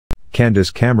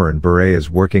Candace Cameron Bure is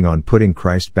working on putting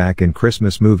Christ back in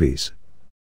Christmas movies.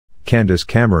 Candace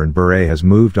Cameron Bure has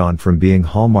moved on from being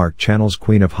Hallmark Channel's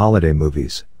queen of holiday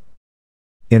movies.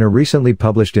 In a recently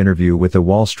published interview with the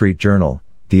Wall Street Journal,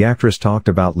 the actress talked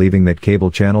about leaving that cable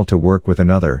channel to work with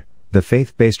another, the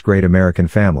faith-based Great American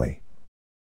Family.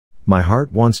 "My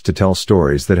heart wants to tell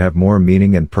stories that have more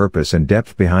meaning and purpose and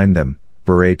depth behind them,"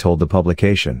 Bure told the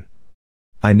publication.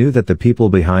 "I knew that the people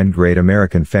behind Great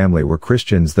American Family were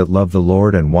Christians that loved the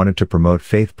Lord and wanted to promote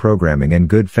faith programming and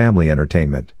good family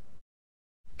entertainment."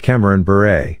 Cameron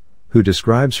Bure, who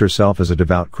describes herself as a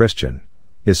devout Christian,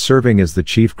 is serving as the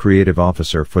chief creative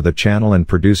officer for the channel and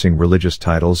producing religious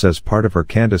titles as part of her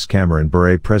Candace Cameron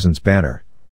Bure Presents banner.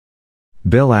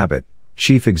 Bill Abbott,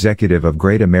 chief executive of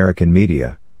Great American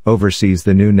Media, oversees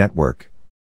the new network.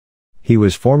 He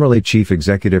was formerly chief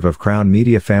executive of Crown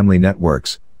Media Family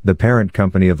Networks, the parent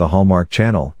company of the Hallmark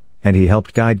Channel, and he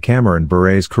helped guide Cameron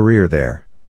Bure's career there.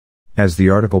 As the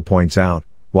article points out,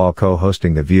 while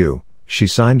co-hosting The View, she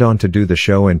signed on to do the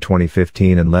show in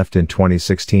 2015 and left in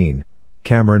 2016.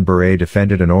 Cameron Bure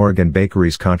defended an Oregon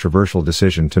bakery's controversial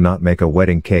decision to not make a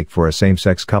wedding cake for a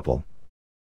same-sex couple.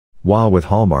 While with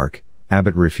Hallmark,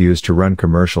 Abbott refused to run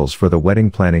commercials for the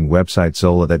wedding planning website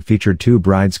Zola that featured two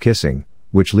brides kissing,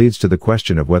 which leads to the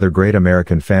question of whether Great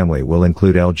American Family will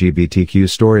include LGBTQ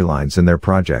storylines in their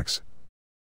projects.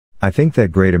 "I think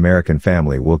that Great American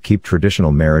Family will keep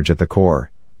traditional marriage at the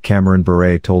core," Cameron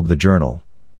Bure told the Journal.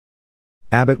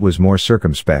 Abbott was more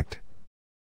circumspect.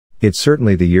 "It's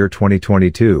certainly the year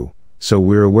 2022, so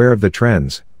we're aware of the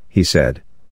trends," he said.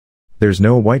 "There's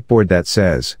no whiteboard that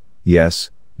says,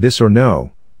 yes, this or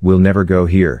no, we'll never go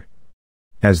here."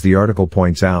 As the article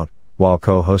points out, while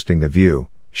co-hosting The View,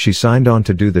 she signed on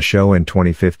to do the show in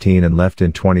 2015 and left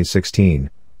in 2016.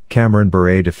 Cameron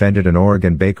Bure defended an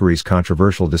Oregon bakery's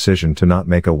controversial decision to not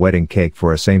make a wedding cake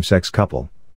for a same-sex couple.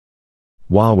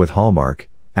 While with Hallmark,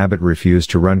 Abbott refused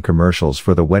to run commercials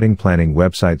for the wedding planning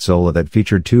website Zola that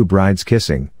featured two brides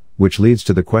kissing, which leads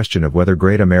to the question of whether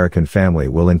Great American Family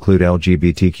will include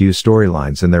LGBTQ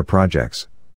storylines in their projects.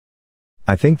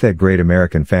 "I think that Great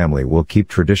American Family will keep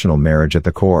traditional marriage at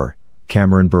the core,"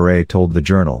 Cameron Bure told the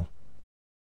Journal.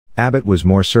 Abbott was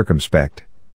more circumspect.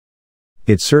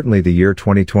 "It's certainly the year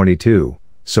 2022,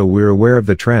 so we're aware of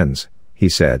the trends," he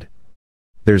said.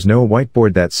 "There's no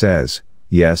whiteboard that says,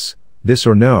 yes, this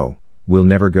or no, we'll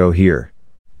never go here."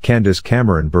 Candace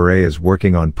Cameron Bure is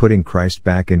working on putting Christ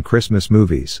back in Christmas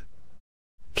movies.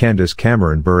 Candace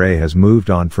Cameron Bure has moved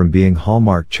on from being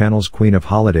Hallmark Channel's queen of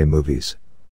holiday movies.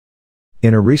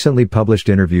 In a recently published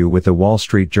interview with the Wall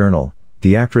Street Journal,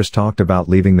 the actress talked about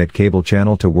leaving that cable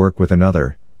channel to work with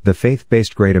another, the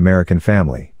faith-based Great American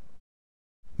Family.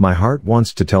 "My heart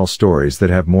wants to tell stories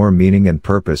that have more meaning and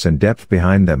purpose and depth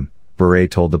behind them," Bure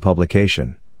told the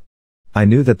publication. "I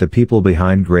knew that the people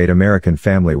behind Great American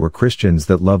Family were Christians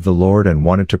that loved the Lord and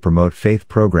wanted to promote faith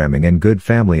programming and good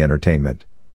family entertainment."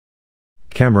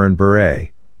 Cameron Bure,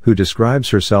 who describes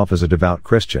herself as a devout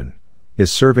Christian,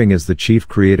 is serving as the chief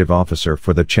creative officer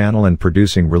for the channel and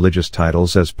producing religious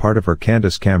titles as part of her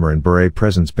Candace Cameron Bure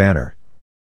Presents banner.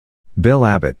 Bill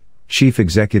Abbott, chief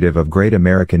executive of Great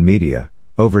American Media,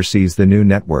 oversees the new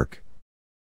network.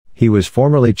 He was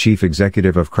formerly chief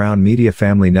executive of Crown Media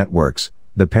Family Networks,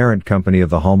 the parent company of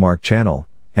the Hallmark Channel,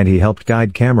 and he helped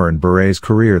guide Cameron Bure's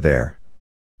career there.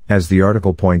 As the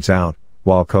article points out,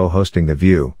 while co-hosting The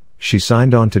View, she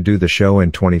signed on to do the show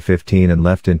in 2015 and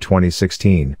left in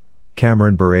 2016.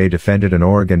 Cameron Bure defended an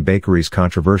Oregon bakery's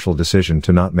controversial decision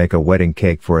to not make a wedding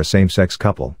cake for a same-sex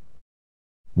couple.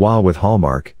 While with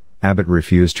Hallmark, Abbott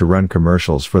refused to run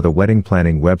commercials for the wedding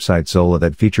planning website Zola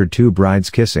that featured two brides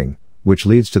kissing, which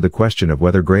leads to the question of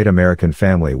whether Great American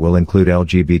Family will include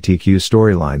LGBTQ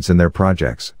storylines in their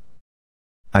projects.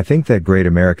 "I think that Great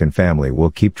American Family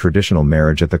will keep traditional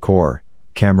marriage at the core,"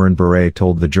 Cameron Bure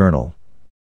told the Journal.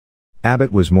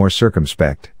 Abbott was more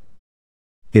circumspect.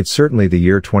 "It's certainly the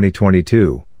year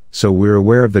 2022, so we're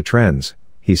aware of the trends,"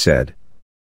 he said.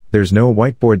 "There's no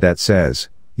whiteboard that says,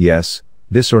 yes,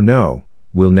 this or no,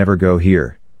 we'll never go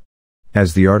here."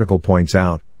 As the article points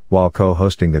out, while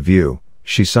co-hosting The View,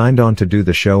 she signed on to do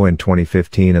the show in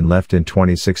 2015 and left in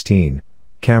 2016.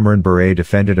 Cameron Bure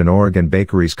defended an Oregon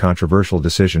bakery's controversial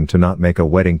decision to not make a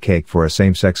wedding cake for a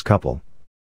same-sex couple.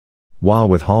 While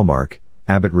with Hallmark,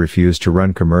 Abbott refused to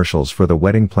run commercials for the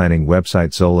wedding planning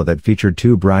website Zola that featured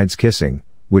two brides kissing,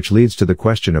 which leads to the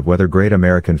question of whether Great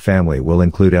American Family will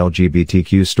include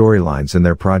LGBTQ storylines in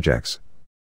their projects.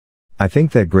 "I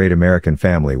think that Great American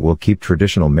Family will keep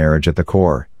traditional marriage at the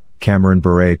core," Cameron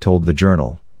Bure told the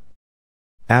Journal.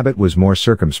 Abbott was more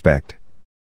circumspect.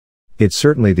 "It's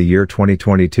certainly the year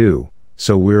 2022,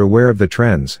 So we're aware of the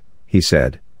trends, he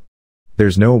said.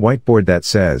 There's no whiteboard that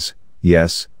says,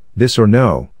 yes, this or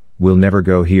no, we'll never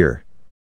go here.